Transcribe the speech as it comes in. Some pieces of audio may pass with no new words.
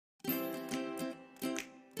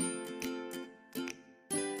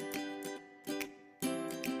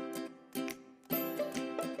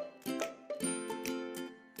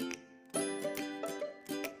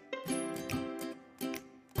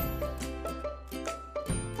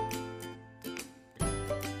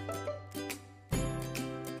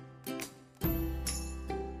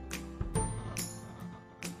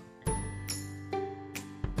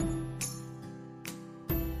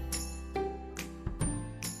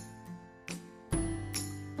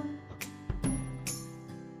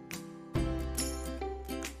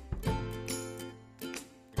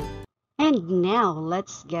And now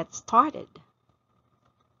let's get started.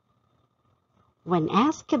 When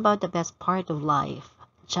asked about the best part of life,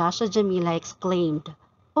 Joshua Jamila exclaimed,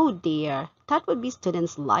 "Oh dear, that would be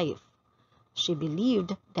student's life." She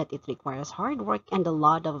believed that it requires hard work and a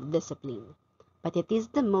lot of discipline, but it is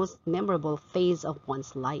the most memorable phase of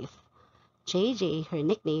one's life. JJ, her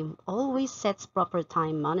nickname, always sets proper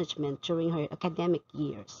time management during her academic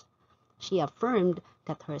years. She affirmed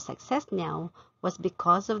that her success now was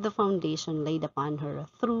because of the foundation laid upon her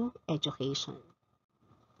through education.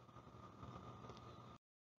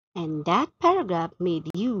 And that paragraph made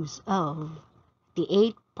use of the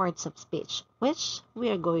 8 parts of speech, which we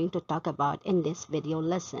are going to talk about in this video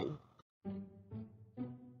lesson.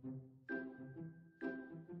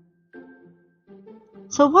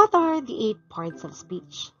 So what are the 8 parts of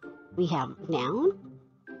speech? We have noun,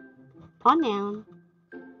 pronoun,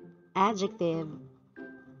 adjective,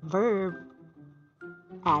 verb,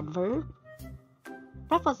 adverb,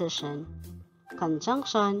 preposition,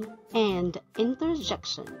 conjunction, and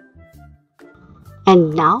interjection.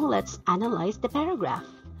 And now let's analyze the paragraph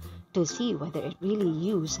to see whether it really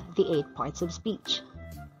used the 8 parts of speech.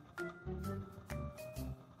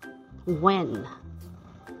 When,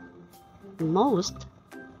 most,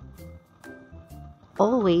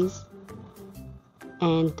 always,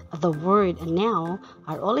 and the word now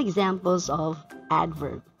are all examples of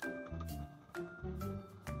adverb.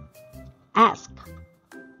 Ask,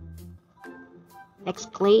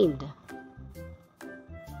 explained,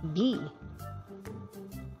 be,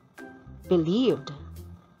 believed,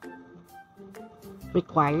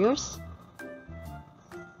 requires,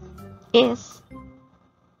 is,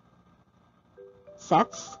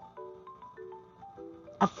 sets,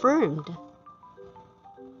 affirmed,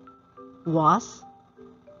 was,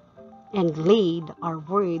 and laid are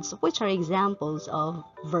words which are examples of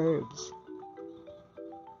verbs.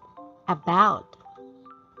 About,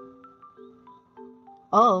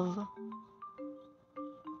 of,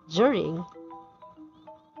 during,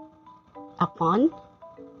 upon,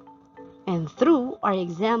 and through are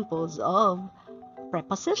examples of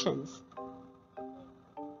prepositions.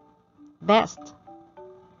 Best,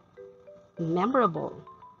 memorable,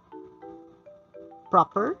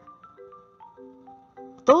 proper,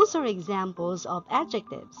 those are examples of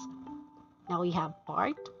adjectives. Now we have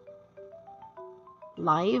part,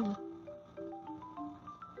 live,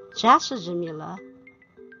 Joshua Jamila,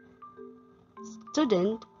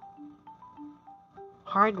 student,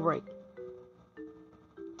 hard work,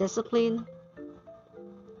 discipline,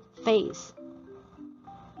 phase,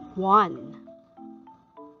 one,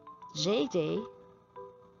 JJ,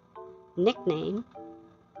 nickname,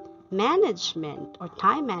 management or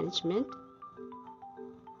time management,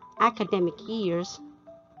 academic years,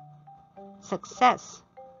 success,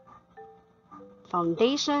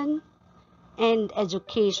 foundation, and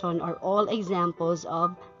education are all examples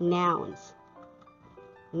of nouns.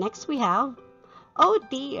 Next we have, oh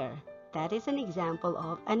dear, that is an example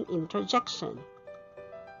of an interjection.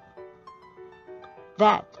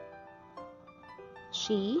 That,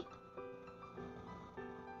 she,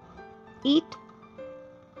 it,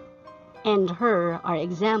 and her are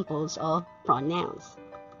examples of pronouns.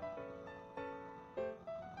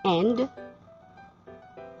 And,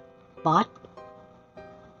 but,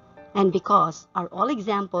 and because are all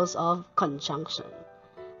examples of conjunction.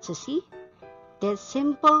 So see, this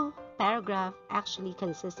simple paragraph actually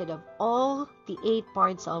consisted of all the 8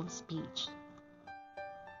 parts of speech.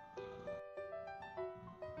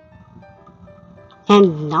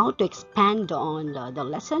 And now to expand on the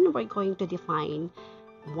lesson, we're going to define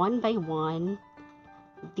one by one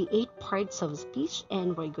the 8 parts of speech,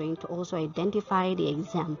 and we're going to also identify the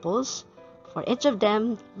examples for each of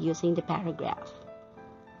them using the paragraph.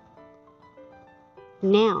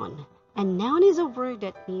 Noun. A noun is a word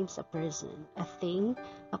that names a person, a thing,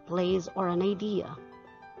 a place, or an idea.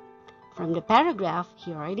 From the paragraph,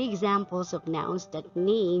 here are the examples of nouns that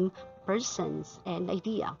name persons and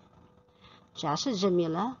idea. Joshua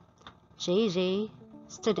Jamila, JJ,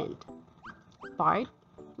 student. Part,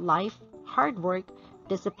 life, hard work,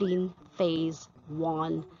 discipline, phase,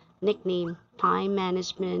 one, nickname, time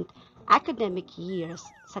management, academic years,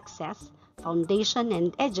 success, foundation,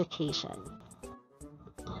 and education.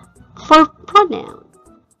 For pronoun.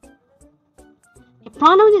 A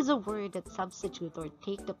pronoun is a word that substitutes or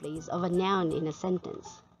take the place of a noun in a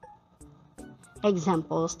sentence.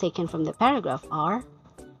 Examples taken from the paragraph are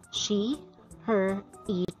she, her,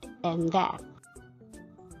 it, and that.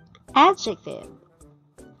 Adjective.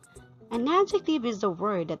 An adjective is a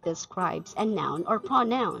word that describes a noun or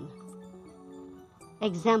pronoun.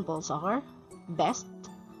 Examples are best,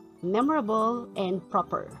 memorable, and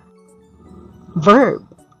proper. Verb.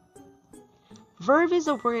 Verb is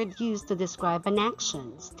a word used to describe an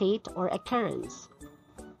action, state, or occurrence.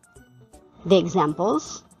 The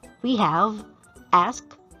examples we have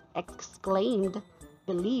ask, exclaimed,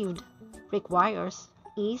 believed, requires,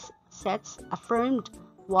 is, sets, affirmed,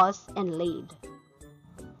 was, and laid.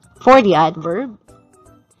 For the adverb,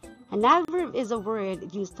 an adverb is a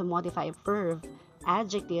word used to modify a verb,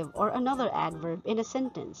 adjective, or another adverb in a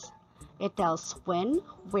sentence. It tells when,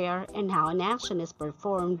 where, and how an action is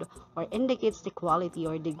performed or indicates the quality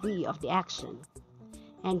or degree of the action.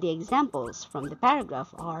 And the examples from the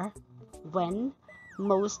paragraph are when,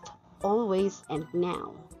 most, always, and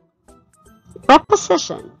now.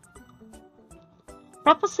 Preposition.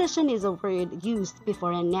 Preposition is a word used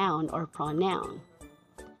before a noun or pronoun.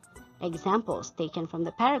 Examples taken from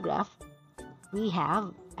the paragraph, we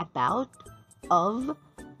have about, of,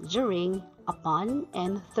 during, upon,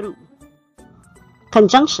 and through.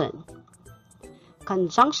 Conjunction.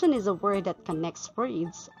 Conjunction is a word that connects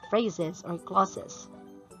words, phrases, or clauses.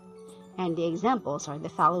 And the examples are the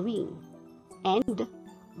following: and,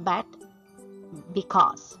 but,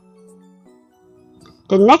 because.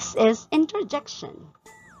 The next is interjection.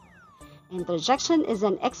 Interjection is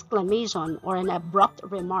an exclamation or an abrupt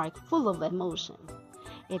remark full of emotion.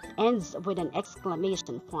 It ends with an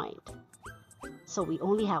exclamation point. So we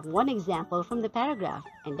only have one example from the paragraph,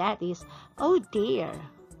 and that is, oh dear.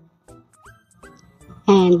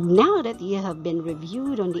 And now that you have been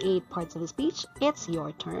reviewed on the 8 parts of speech, it's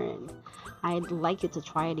your turn. I'd like you to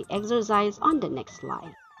try the exercise on the next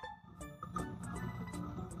slide.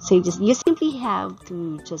 So you simply have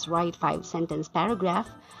to just write 5-sentence paragraph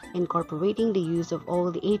incorporating the use of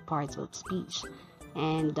all the 8 parts of speech.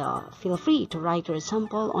 And feel free to write your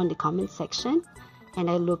sample on the comment section, and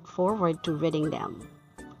I look forward to reading them.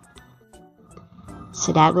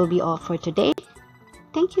 So that will be all for today.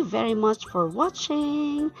 Thank you very much for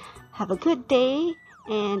watching. Have a good day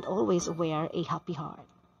and always wear a happy heart.